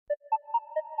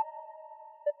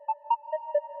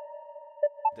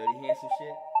Dirty handsome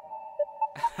shit?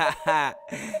 Haha.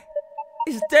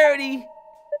 It's dirty,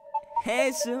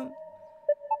 handsome.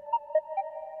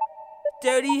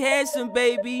 Dirty, handsome,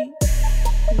 baby.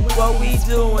 What we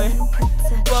doing?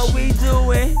 What we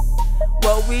doing?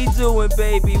 What we doing,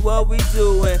 baby? What we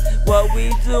doing? What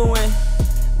we doing?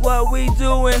 What we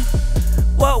doing?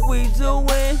 What we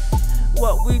doing?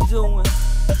 What we doing?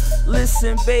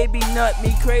 Listen, baby, nut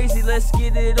me crazy, let's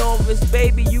get it on this,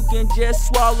 baby. You can just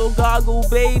swallow goggle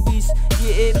babies.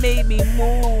 Yeah, it made me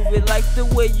move. It like the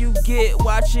way you get,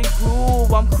 watch it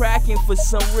groove. I'm cracking for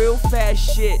some real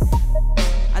fast shit.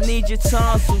 I need your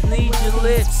tonsils, need your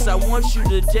lips. I want you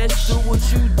to just do what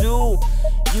you do.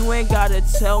 You ain't gotta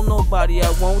tell nobody,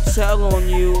 I won't tell on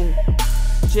you.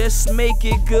 Just make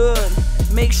it good.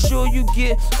 Make sure you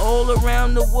get all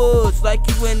around the woods like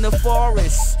you in the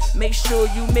forest. Make sure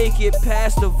you make it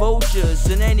past the vultures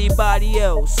and anybody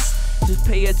else. Just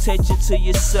pay attention to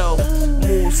yourself.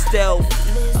 Move stealth.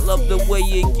 I love the way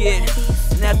you get.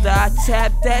 And after I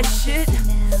tap that shit,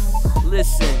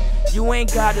 listen, you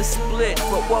ain't gotta split,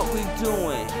 but what we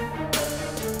doing?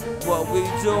 What we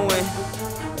doing?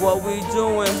 What we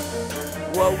doing?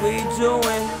 What we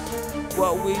doing?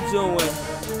 What we doing?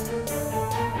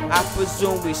 I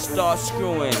presume we start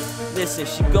screwing. Listen,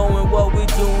 she going, what we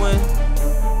doing?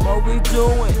 What we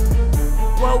doing?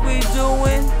 What we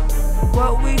doing?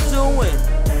 What we doing?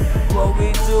 What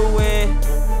we doing?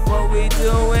 What we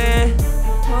doing?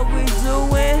 What we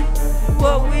doing?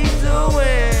 What we doing?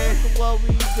 What we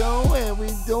doing? We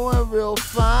doing real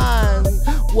fine.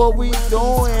 What we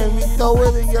doing? We throw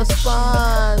it in your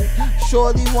spine.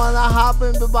 Shorty wanna hop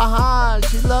in behind.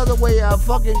 She love the way I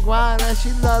fucking grind, and she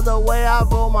love the way I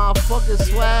roll my fucking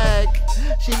swag.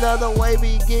 She love the way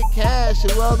we get cash. She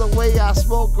love the way I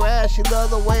smoke grass. She love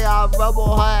the way I rub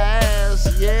on her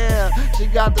ass. Yeah, she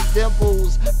got the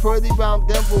dimples, pretty round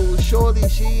dimples. Shorty,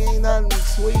 she ain't nothing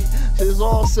sweet. She's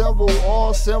all simple,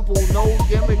 no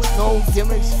gimmicks, no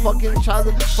gimmicks. Fucking try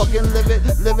to fucking live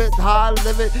it, how I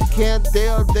live it. Can't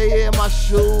dare day in my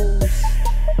shoes.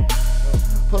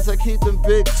 Plus I keep them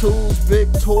big tools, big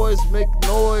toys, make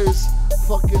noise.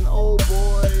 Fucking old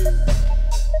boy.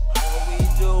 What we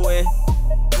doing?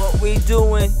 What we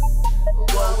doing?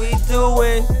 What we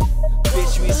doing?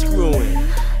 Bitch, we screwing.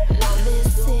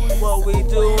 What we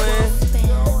doing?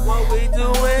 What we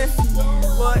doing?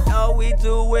 What are we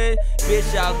doing?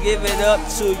 Bitch, I'll give it up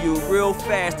to you real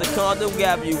fast. The condom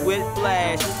got you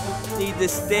whiplash. Need to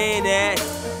stand at.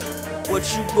 What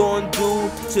you gonna do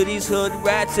to these hood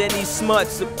rats and these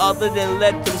smuts other than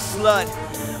let them slut?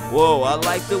 Whoa, I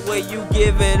like the way you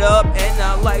give it up, and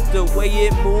I like the way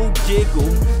it move,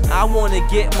 jiggle. I wanna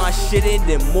get my shit in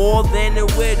there more than a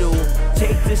riddle.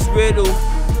 Take this riddle,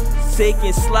 take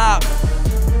and slop.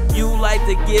 You like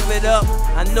to give it up,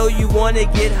 I know you wanna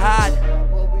get hot.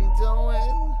 What we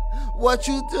doing? What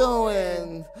you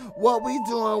doing? What we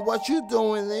doing? What you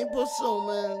doing? Ain't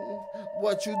presuming.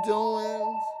 What you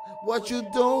doing? What you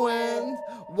doing?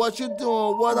 What you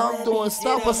doing? What I'm doing?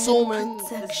 Stop assuming.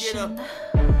 Let's get up.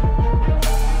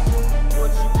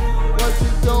 What you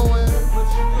doing?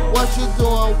 What you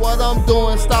doing? What I'm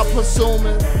doing? Stop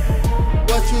assuming.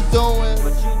 What you doing?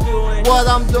 What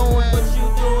I'm doing?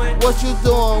 What you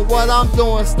doing? What I'm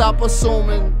doing? Stop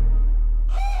assuming.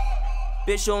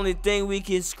 Bitch, only thing we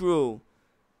can screw.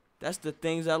 That's the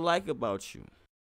things I like about you.